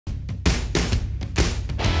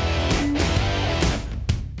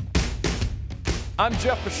I'm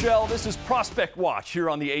Jeff Fischel. This is Prospect Watch here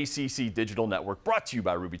on the ACC Digital Network, brought to you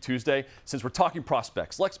by Ruby Tuesday. Since we're talking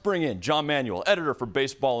prospects, let's bring in John Manuel, editor for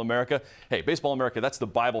Baseball America. Hey, Baseball America, that's the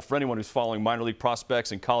Bible for anyone who's following minor league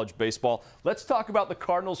prospects and college baseball. Let's talk about the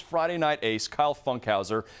Cardinals' Friday night ace, Kyle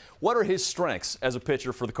Funkhouser. What are his strengths as a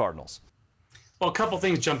pitcher for the Cardinals? Well, a couple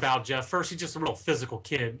things jump out, Jeff. First, he's just a real physical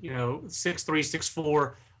kid. 6'3",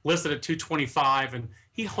 6'4", listed at 225, and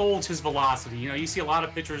he holds his velocity. You see a lot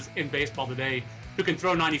of pitchers in baseball today who can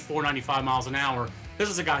throw 94, 95 miles an hour. This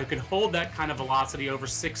is a guy who can hold that kind of velocity over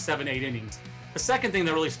 6, 7, 8 innings. The second thing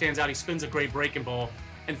that really stands out, he spins a great breaking ball.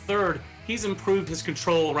 And third, he's improved his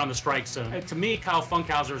control around the strike zone. And to me, Kyle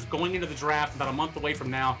Funkhouser is going into the draft about a month away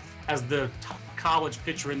from now as the top college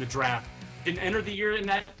pitcher in the draft. Didn't enter the year in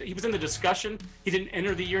that. He was in the discussion. He didn't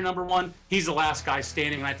enter the year number one. He's the last guy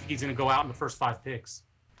standing, and I think he's going to go out in the first 5 picks.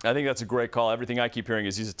 I think that's a great call. Everything I keep hearing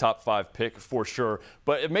is he's a top 5 pick for sure.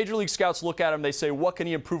 But if Major League scouts look at him, they say, what can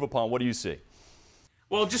he improve upon? What do you see?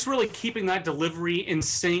 Well, just really keeping that delivery in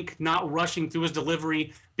sync, not rushing through his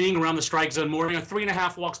delivery, being around the strike zone more.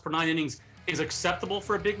 3.5 walks per 9 innings is acceptable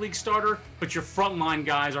for a big league starter, but your frontline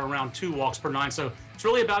guys are around 2 walks per 9. So it's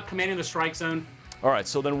really about commanding the strike zone. All right,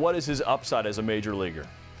 so then what is his upside as a major leaguer?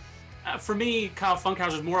 For me, Kyle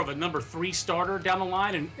Funkhouser is more of a number 3 starter down the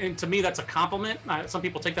line, and to me that's a compliment. Some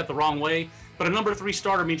people take that the wrong way, but a number 3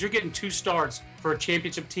 starter means you're getting 2 starts for a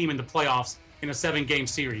championship team in the playoffs in a 7-game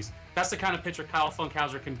series. That's the kind of pitcher Kyle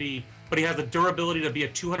Funkhouser can be, but he has the durability to be a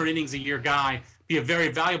 200 innings a year guy, be a very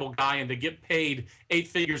valuable guy, and to get paid 8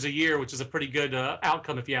 figures a year, which is a pretty good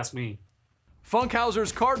outcome if you ask me.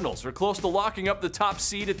 Funkhouser's Cardinals are close to locking up the top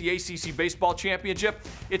seed at the ACC Baseball Championship.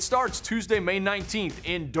 It starts Tuesday, May 19th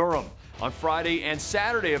in Durham. On Friday and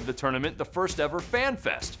Saturday of the tournament, the first ever Fan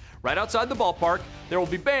Fest. Right outside the ballpark, there will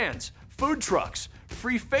be bands, food trucks,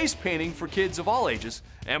 free face painting for kids of all ages,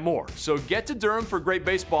 and more. So get to Durham for great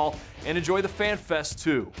baseball and enjoy the Fan Fest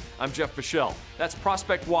too. I'm Jeff Fischel. That's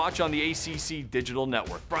Prospect Watch on the ACC Digital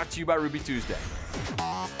Network, brought to you by Ruby Tuesday.